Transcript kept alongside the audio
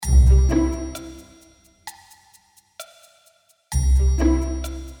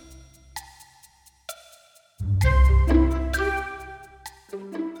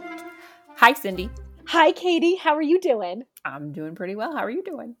Hi, Cindy. Hi, Katie. How are you doing? I'm doing pretty well. How are you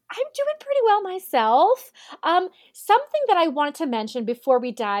doing? I'm doing pretty well myself. Something that I wanted to mention before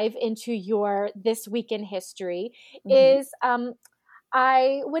we dive into your This Week in History is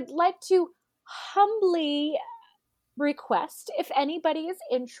I would like to humbly request if anybody is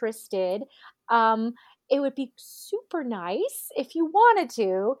interested. Um, it would be super nice if you wanted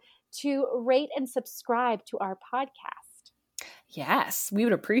to rate and subscribe to our podcast. Yes, we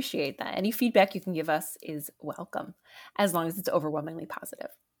would appreciate that. Any feedback you can give us is welcome, as long as it's overwhelmingly positive.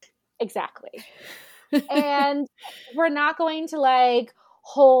 Exactly. And we're not going to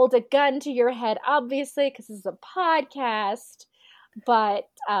hold a gun to your head, obviously, because this is a podcast. But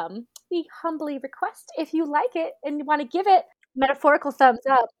we humbly request if you like it and you want to give it metaphorical thumbs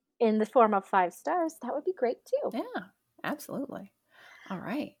up in the form of 5 stars, that would be great too. Yeah, absolutely. All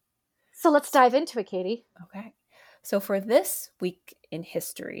right. So let's dive into it, Katie. Okay. So for this week in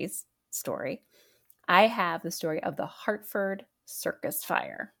history's story, I have the story of the Hartford Circus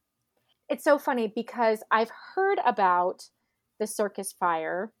Fire. It's so funny because I've heard about the circus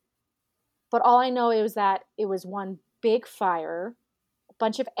fire, but all I know is that it was one big fire, a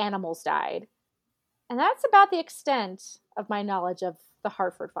bunch of animals died, and that's about the extent of my knowledge of the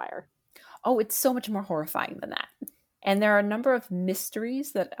Hartford Fire. Oh, it's so much more horrifying than that. And there are a number of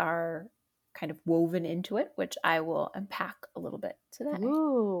mysteries that are kind of woven into it, which I will unpack a little bit today.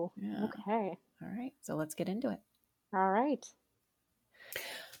 Ooh, yeah. Okay. All right, so let's get into it. All right.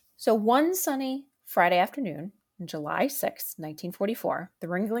 So one sunny Friday afternoon, on July 6, 1944, the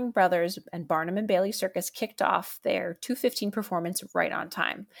Ringling Brothers and Barnum and Bailey Circus kicked off their 2:15 performance right on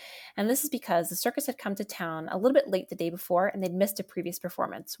time. And this is because the circus had come to town a little bit late the day before, and they'd missed a previous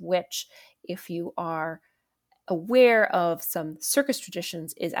performance, which, if you are aware of some circus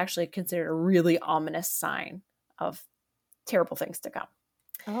traditions, is actually considered a really ominous sign of terrible things to come.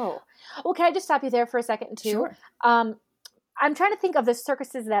 Oh, well, can I just stop you there for a second too? Sure. I'm trying to think of the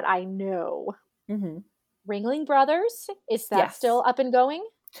circuses that I know. Mm-hmm. Ringling Brothers, is that still up and going?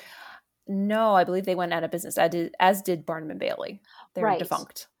 No, I believe they went out of business, as did Barnum and Bailey. They're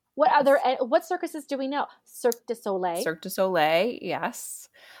defunct. What circuses do we know? Cirque du Soleil. Cirque du Soleil, yes.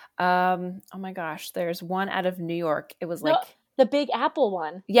 Oh my gosh, there's one out of New York. It was the Big Apple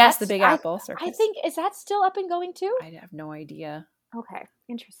one. Yes, the Big Apple Circus. I think, is that still up and going too? I have no idea. Okay,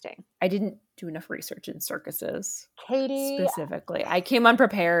 interesting. I didn't do enough research in circuses, Katie. Specifically. I came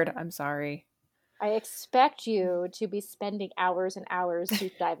unprepared. I'm sorry. I expect you to be spending hours and hours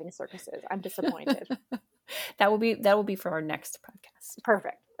deep diving circuses. I'm disappointed. That will be for our next podcast.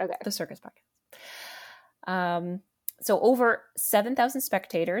 Perfect. Okay. The circus podcast. So over 7,000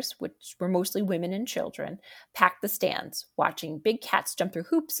 spectators, which were mostly women and children, packed the stands, watching big cats jump through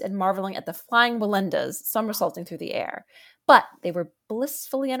hoops and marveling at the flying Walendas somersaulting through the air. But they were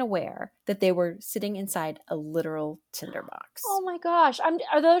blissfully unaware that they were sitting inside a literal tinderbox. Oh my gosh.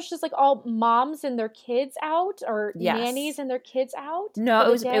 Are those just like all moms and their kids out, or nannies and their kids out?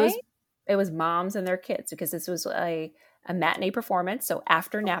 No, it was moms and their kids, because this was a matinee performance, so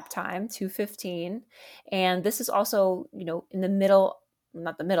after nap time, 2:15. And this is also, in the middle,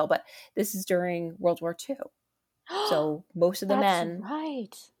 not the middle, but this is during World War II. So most of the men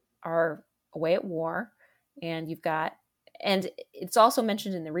are away at war, and it's also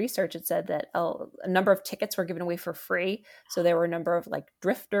mentioned in the research, it said that a number of tickets were given away for free. So there were a number of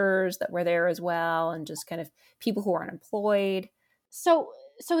drifters that were there as well, and just kind of people who are unemployed. So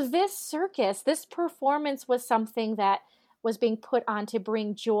this circus, this performance was something that was being put on to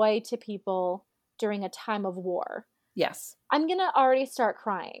bring joy to people during a time of war. Yes. I'm going to already start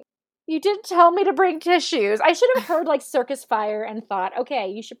crying. You didn't tell me to bring tissues. I should have heard circus fire and thought, okay,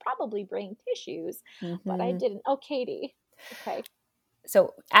 you should probably bring tissues. Mm-hmm. But I didn't. Oh, Katie. Okay.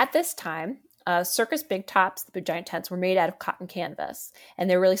 So at this time, circus big tops, the big giant tents, were made out of cotton canvas, and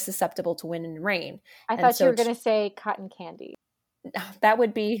they're really susceptible to wind and rain. I thought you were going to say cotton candy. That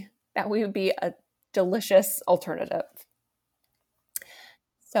would be a delicious alternative.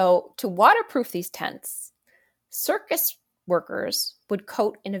 So to waterproof these tents, circus workers would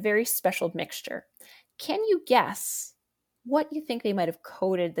coat in a very special mixture. Can you guess what you think they might have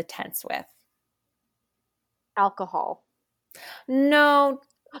coated the tents with? Alcohol. No.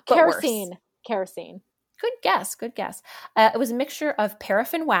 Kerosene. Kerosene. Good guess. It was a mixture of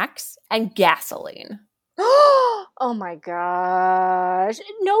paraffin wax and gasoline. Oh my gosh.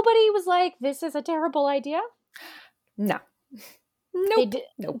 Nobody was like, this is a terrible idea? No. Nope.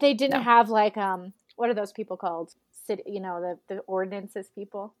 They didn't have what are those people called? City, the ordinances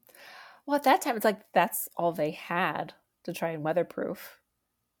people. Well, at that time, it's that's all they had to try and weatherproof.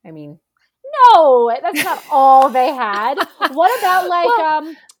 I mean, no, that's not all they had. What about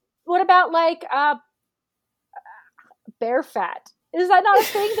What about like bear fat? Is that not a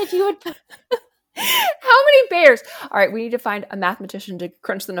thing that you would put? How many bears? All right, we need to find a mathematician to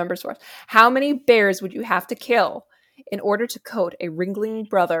crunch the numbers for us. How many bears would you have to kill in order to coat a Ringling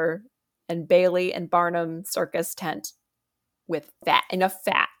Brother and Bailey and Barnum circus tent with fat, enough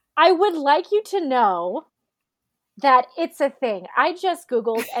fat? I would like you to know that it's a thing. I just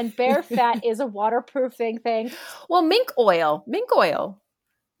Googled, and bear fat is a waterproofing thing. Well, mink oil. Mink oil.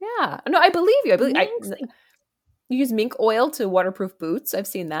 Yeah. No, I believe you. Minks, You use mink oil to waterproof boots. I've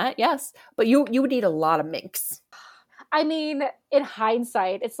seen that. Yes. But you would need a lot of minks. I mean, in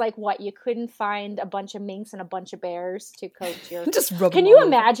hindsight, it's like what you couldn't find a bunch of minks and a bunch of bears to coat your. Just rub Can them you all over.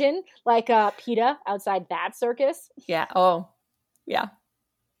 imagine like PETA outside that circus? Yeah. Oh, yeah.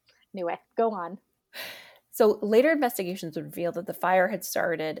 Anyway, go on. So later investigations would reveal that the fire had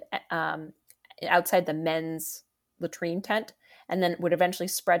started outside the men's latrine tent and then would eventually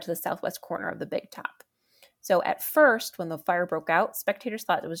spread to the southwest corner of the big top. So at first, when the fire broke out, spectators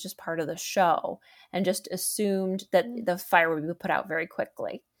thought it was just part of the show and just assumed that the fire would be put out very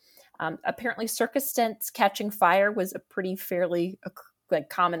quickly. Apparently, circus tents catching fire was a pretty fairly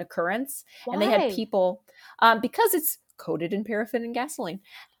common occurrence. Why? And they had people, because it's coated in paraffin and gasoline,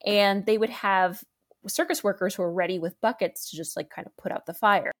 and they would have circus workers who were ready with buckets to just like kind of put out the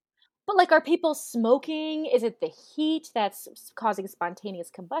fire. But like, are people smoking? Is it the heat that's causing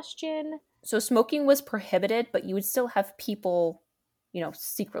spontaneous combustion? So smoking was prohibited, but you would still have people,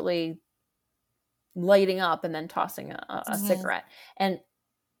 secretly lighting up and then tossing a cigarette. And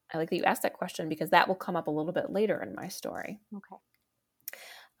I like that you asked that question because that will come up a little bit later in my story.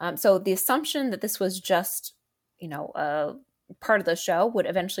 Okay. So the assumption that this was just, a part of the show would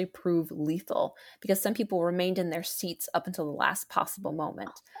eventually prove lethal because some people remained in their seats up until the last possible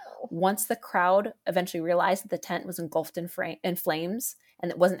moment. Once the crowd eventually realized that the tent was engulfed in flames and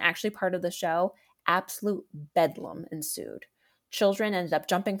it wasn't actually part of the show, absolute bedlam ensued. Children ended up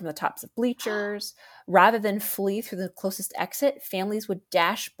jumping from the tops of bleachers. Rather than flee through the closest exit, families would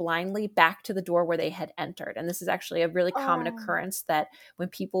dash blindly back to the door where they had entered. And this is actually a really common occurrence that when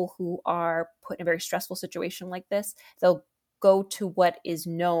people who are put in a very stressful situation like this, they'll go to what is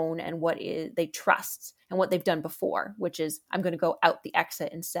known and what is they trust and what they've done before, which is I'm going to go out the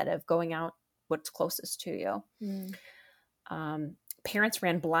exit instead of going out what's closest to you. Parents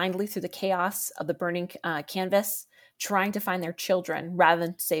ran blindly through the chaos of the burning canvas, trying to find their children rather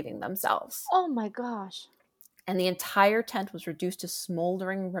than saving themselves. Oh my gosh. And the entire tent was reduced to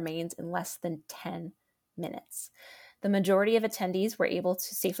smoldering remains in less than 10 minutes. The majority of attendees were able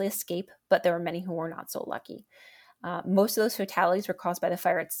to safely escape, but there were many who were not so lucky. Most of those fatalities were caused by the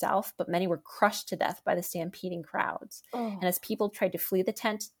fire itself, but many were crushed to death by the stampeding crowds. And as people tried to flee the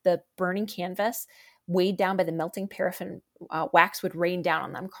tent, the burning canvas, weighed down by the melting paraffin wax, would rain down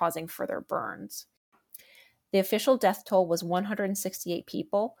on them, causing further burns. The official death toll was 168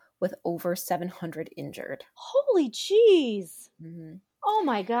 people, with over 700 injured. Holy jeez. Mm-hmm. Oh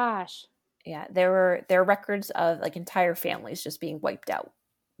my gosh. Yeah, there are records of like entire families just being wiped out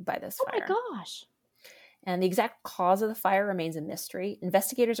by this fire. Oh my gosh. And the exact cause of the fire remains a mystery.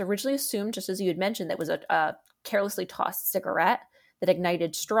 Investigators originally assumed, just as you had mentioned, that it was a carelessly tossed cigarette that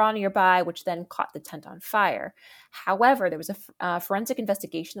ignited straw nearby, which then caught the tent on fire. However, there was a forensic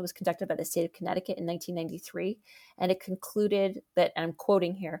investigation that was conducted by the state of Connecticut in 1993, and it concluded that, and I'm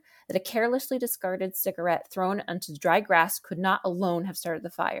quoting here, that a carelessly discarded cigarette thrown onto dry grass could not alone have started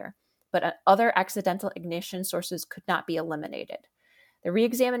the fire, but other accidental ignition sources could not be eliminated. The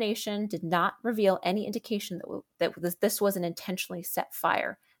re-examination did not reveal any indication that this was an intentionally set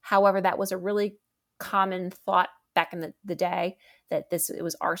fire. However, that was a really common thought back in the day that it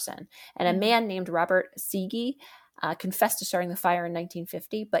was arson. And a man named Robert Siege confessed to starting the fire in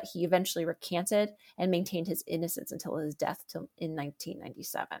 1950, but he eventually recanted and maintained his innocence until his death in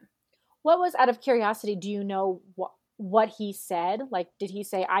 1997. What was, out of curiosity, do you know what he said? Like, did he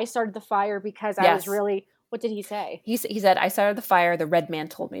say, I started the fire because I was really... What did he say? He said, I started the fire. The red man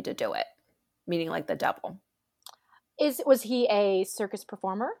told me to do it, meaning like the devil. Was he a circus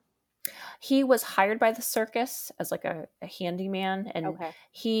performer? He was hired by the circus as like a handyman, and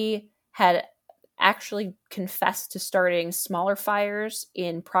he had actually confessed to starting smaller fires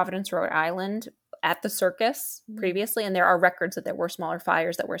in Providence, Rhode Island at the circus previously. And there are records that there were smaller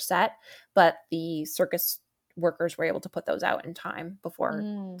fires that were set, but the circus workers were able to put those out in time before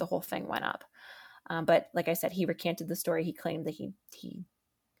the whole thing went up. But like I said, he recanted the story. He claimed that he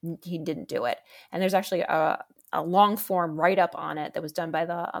didn't do it. And there's actually a long form write-up on it that was done by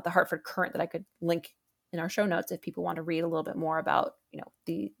the Hartford Courant that I could link in our show notes if people want to read a little bit more about,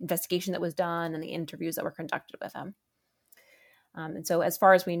 the investigation that was done and the interviews that were conducted with him. And so as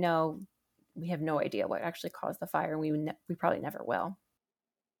far as we know, we have no idea what actually caused the fire. We probably never will.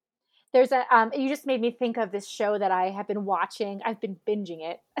 There's a you just made me think of this show that I have been watching. I've been binging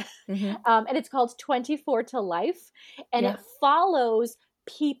it. Mm-hmm. And it's called 24 to Life, and Yeah. it follows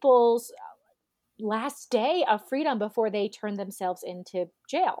people's last day of freedom before they turn themselves into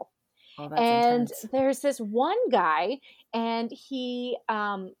jail. Oh, that's And intense. there's this one guy, and he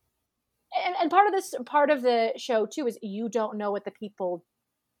and part of the show too is you don't know what the people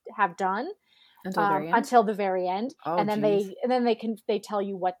have done Until the very end. until the very end, Oh, and then geez. they tell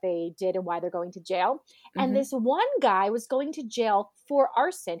you what they did and why they're going to jail. And Mm-hmm. this one guy was going to jail for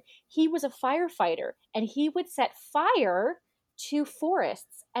arson. He was a firefighter, and he would set fire to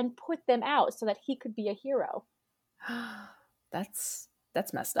forests and put them out so that he could be a hero. That's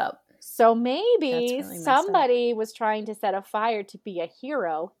messed up. So That's maybe really messed up. somebody was trying to set a fire to be a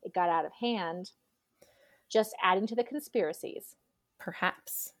hero. It got out of hand, just adding to the conspiracies.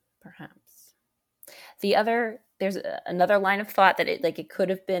 Perhaps. Perhaps. There's another line of thought that it could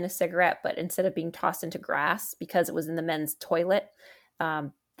have been a cigarette, but instead of being tossed into grass because it was in the men's toilet,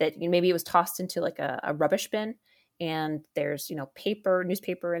 that maybe it was tossed into like a rubbish bin, and there's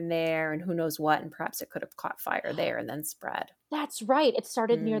newspaper in there, and who knows what, and perhaps it could have caught fire there and then spread. That's right. It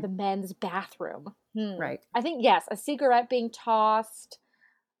started near Mm, the men's bathroom. right. I think, yes, a cigarette being tossed.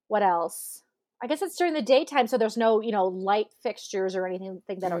 What else? I guess it's during the daytime, so there's no, light fixtures or anything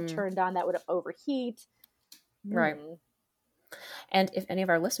that are Mm, turned on that would overheat. right. Hmm. And if any of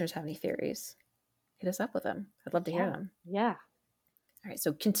our listeners have any theories, hit us up with them. I'd love to hear Yeah. them. Yeah. All right.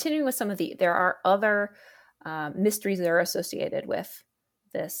 So continuing with there are other mysteries that are associated with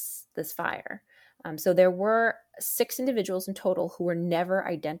this fire. So there were 6 individuals in total who were never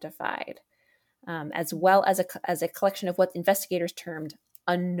identified, as well as a collection of what investigators termed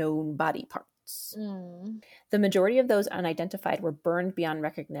unknown body parts. Mm. The majority of those unidentified were burned beyond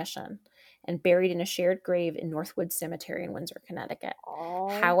recognition and buried in a shared grave in Northwood Cemetery in Windsor, Connecticut. Oh.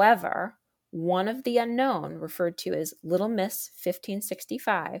 However, one of the unknown, referred to as Little Miss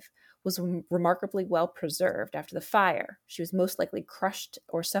 1565, was remarkably well preserved after the fire. She was most likely crushed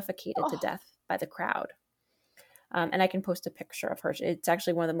or suffocated to death by the crowd. And I can post a picture of her. It's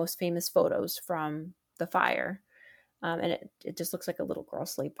actually one of the most famous photos from the fire. And it just looks like a little girl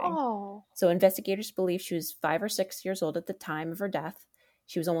sleeping. Oh. So investigators believe she was 5 or 6 years old at the time of her death.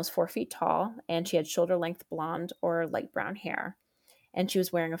 She was almost 4 feet tall, and she had shoulder-length blonde or light brown hair. And she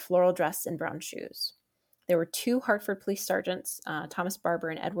was wearing a floral dress and brown shoes. There were 2 Hartford police sergeants, Thomas Barber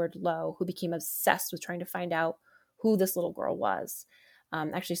and Edward Lowe, who became obsessed with trying to find out who this little girl was.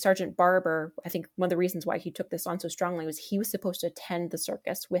 Actually, Sergeant Barber, I think one of the reasons why he took this on so strongly was he was supposed to attend the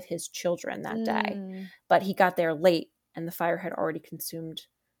circus with his children that day, but he got there late and the fire had already consumed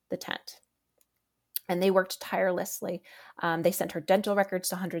the tent. And they worked tirelessly. They sent her dental records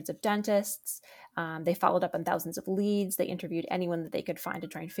to hundreds of dentists. They followed up on thousands of leads. They interviewed anyone that they could find to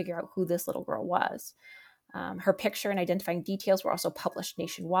try and figure out who this little girl was. Her picture and identifying details were also published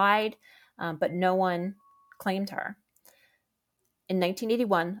nationwide, but no one claimed her. In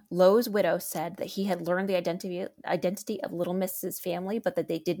 1981, Lowe's widow said that he had learned the identity of Little Miss's family, but that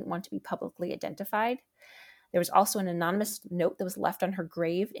they didn't want to be publicly identified. There was also an anonymous note that was left on her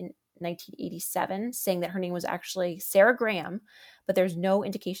grave in 1987 saying that her name was actually Sarah Graham, but there's no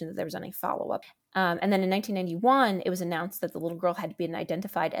indication that there was any follow-up. And then in 1991, it was announced that the little girl had been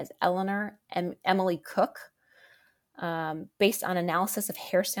identified as Eleanor Emily Cook, based on analysis of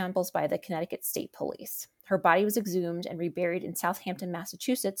hair samples by the Connecticut State Police. Her body was exhumed and reburied in Southampton,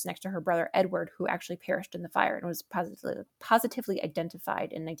 Massachusetts, next to her brother Edward, who actually perished in the fire and was positively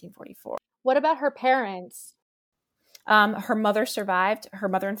identified in 1944. What about her parents? Her mother survived. Her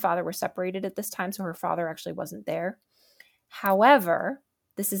mother and father were separated at this time, so her father actually wasn't there. However,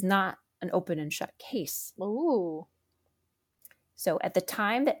 this is not an open and shut case. Ooh. So at the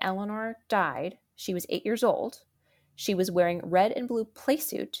time that Eleanor died, she was 8 years old. She was wearing red and blue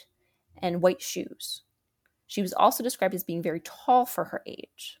playsuit and white shoes. She was also described as being very tall for her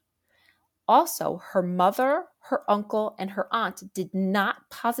age. Also, her mother, her uncle, and her aunt did not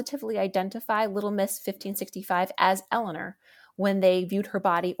positively identify Little Miss 1565 as Eleanor when they viewed her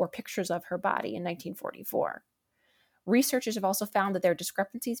body or pictures of her body in 1944. Researchers have also found that there are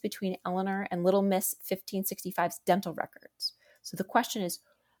discrepancies between Eleanor and Little Miss 1565's dental records. So the question is,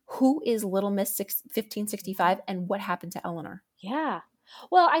 who is Little Miss 1565 and what happened to Eleanor? Yeah.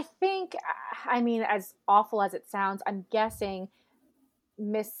 Well, I think, as awful as it sounds, I'm guessing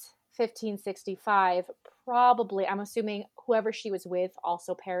Miss 1565 probably, I'm assuming whoever she was with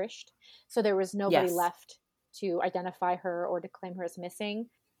also perished. So there was nobody Yes. left to identify her or to claim her as missing.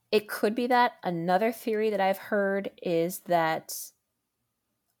 It could be that. Another theory that I've heard is that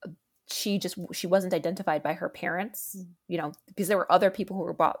she wasn't identified by her parents, because there were other people who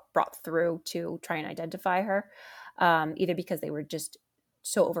were brought through to try and identify her, either because they were just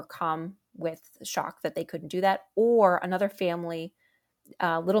so overcome with shock that they couldn't do that, or another family,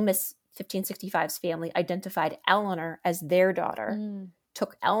 Little Miss 1565's family, identified Eleanor as their daughter,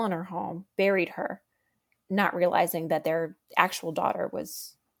 took Eleanor home, buried her, not realizing that their actual daughter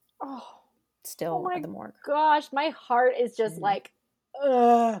was still at the morgue. Gosh, my heart is just like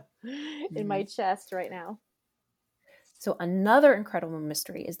in my chest right now. So another incredible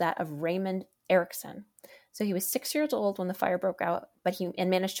mystery is that of Raymond Erickson. So he was 6 years old when the fire broke out, and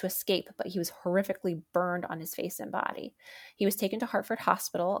managed to escape, but he was horrifically burned on his face and body. He was taken to Hartford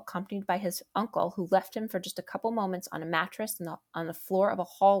Hospital, accompanied by his uncle, who left him for just a couple moments on a mattress on the floor of a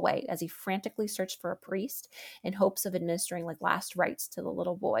hallway as he frantically searched for a priest in hopes of administering last rites to the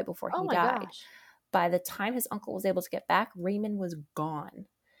little boy before he died. Gosh. By the time his uncle was able to get back, Raymond was gone.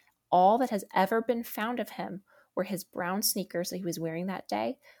 All that has ever been found of him were his brown sneakers that he was wearing that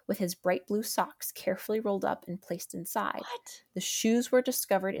day, with his bright blue socks carefully rolled up and placed inside. What? The shoes were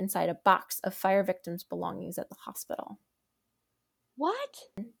discovered inside a box of fire victims' belongings at the hospital. What?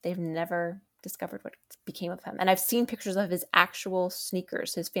 They've never discovered what became of him. And I've seen pictures of his actual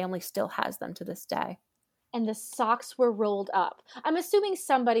sneakers. His family still has them to this day. And the socks were rolled up. I'm assuming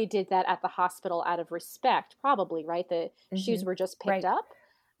somebody did that at the hospital out of respect, probably, right? The shoes were just picked up.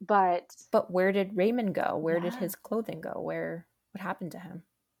 But where did Raymond go? Where did his clothing go? What happened to him?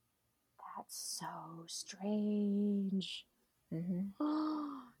 That's so strange.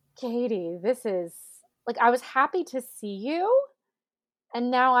 Katie, this is I was happy to see you,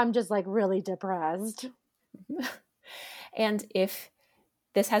 and now I'm just really depressed. And if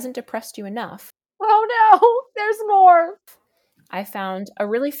this hasn't depressed you enough, oh no, there's more. I found a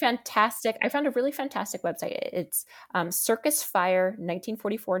really fantastic website. It's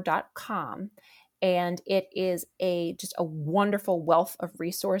circusfire1944.com. And it is just a wonderful wealth of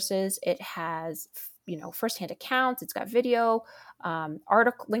resources. It has, firsthand accounts. It's got video,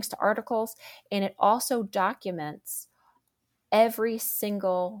 links to articles, and it also documents every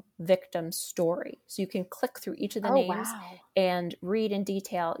single victim's story. So you can click through each of the names and read in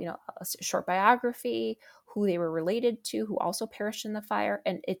detail, a short biography, who they were related to, who also perished in the fire.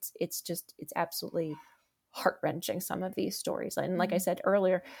 And it's absolutely heart-wrenching, some of these stories. And like I said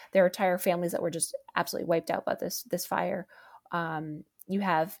earlier, there are entire families that were just absolutely wiped out by this fire. You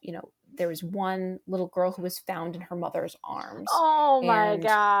have, there was one little girl who was found in her mother's arms. Oh my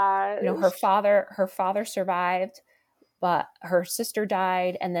God. Her father survived, but her sister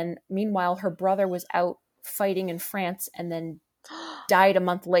died. And then meanwhile, her brother was out fighting in France and then died a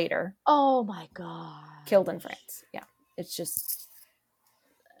month later. Oh my God. Killed in France. Yeah. It's just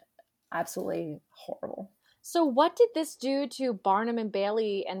absolutely horrible. So what did this do to Barnum and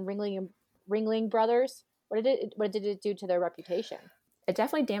Bailey and Ringling Brothers? What did it do to their reputation? It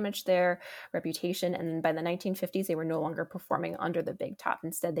definitely damaged their reputation. And by the 1950s, they were no longer performing under the big top.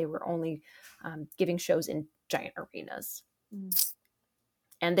 Instead, they were only giving shows in giant arenas.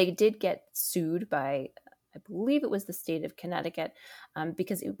 And they did get sued by, I believe it was the state of Connecticut,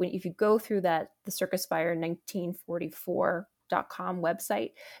 because if you go through the circusfire1944.com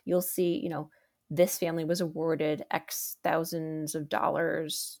website, you'll see, this family was awarded X thousands of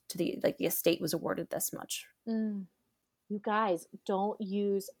dollars to the estate was awarded this much. You guys, don't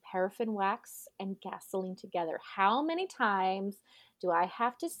use paraffin wax and gasoline together. How many times do I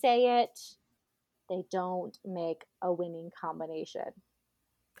have to say it? They don't make a winning combination.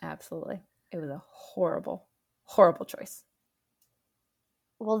 Absolutely. It was a horrible, horrible choice.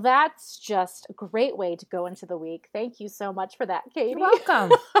 Well, that's just a great way to go into the week. Thank you so much for that, Katie. You're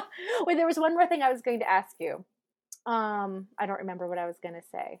welcome. Wait, there was one more thing I was going to ask you. I don't remember what I was going to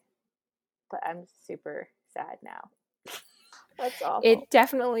say, but I'm super sad now. That's awful. It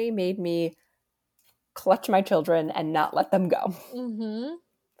definitely made me clutch my children and not let them go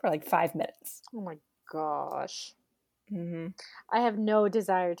for 5 minutes. Oh my gosh. Mm-hmm. I have no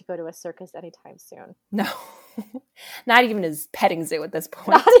desire to go to a circus anytime soon. No. Not even his petting zoo at this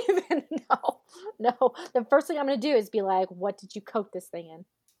point. Not even, no. The first thing I'm going to do is be like, what did you coat this thing in?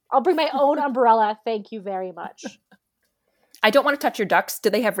 I'll bring my own umbrella. Thank you very much. I don't want to touch your ducks. Do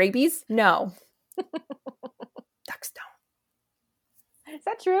they have rabies? No. Ducks don't. Is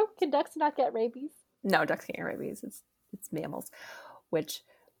that true? Can ducks not get rabies? No, ducks can't get rabies. It's mammals, which...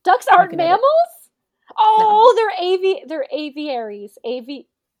 Ducks aren't mammals? Oh, no. They're aviaries. What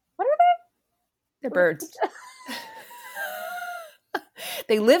are they? They're birds.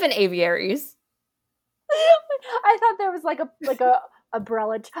 They live in aviaries. I thought there was like a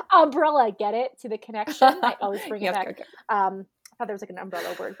umbrella, get it? To the connection. I always bring it Yes, back. okay. I thought there was like an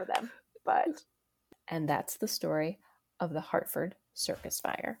umbrella word for them, but. And that's the story of the Hartford Circus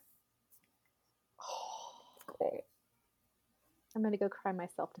Fire. Great. I'm going to go cry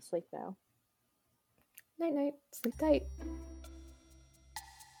myself to sleep now. Night, night. Sleep tight.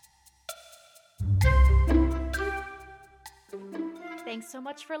 Thanks so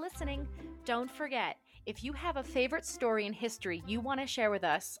much for listening. Don't forget, if you have a favorite story in history you want to share with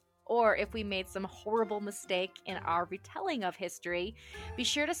us, or if we made some horrible mistake in our retelling of history, be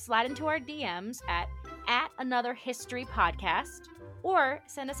sure to slide into our DMs at anotherhistorypodcast, or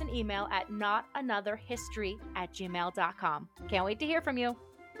send us an email at notanotherhistory@gmail.com. Can't wait to hear from you.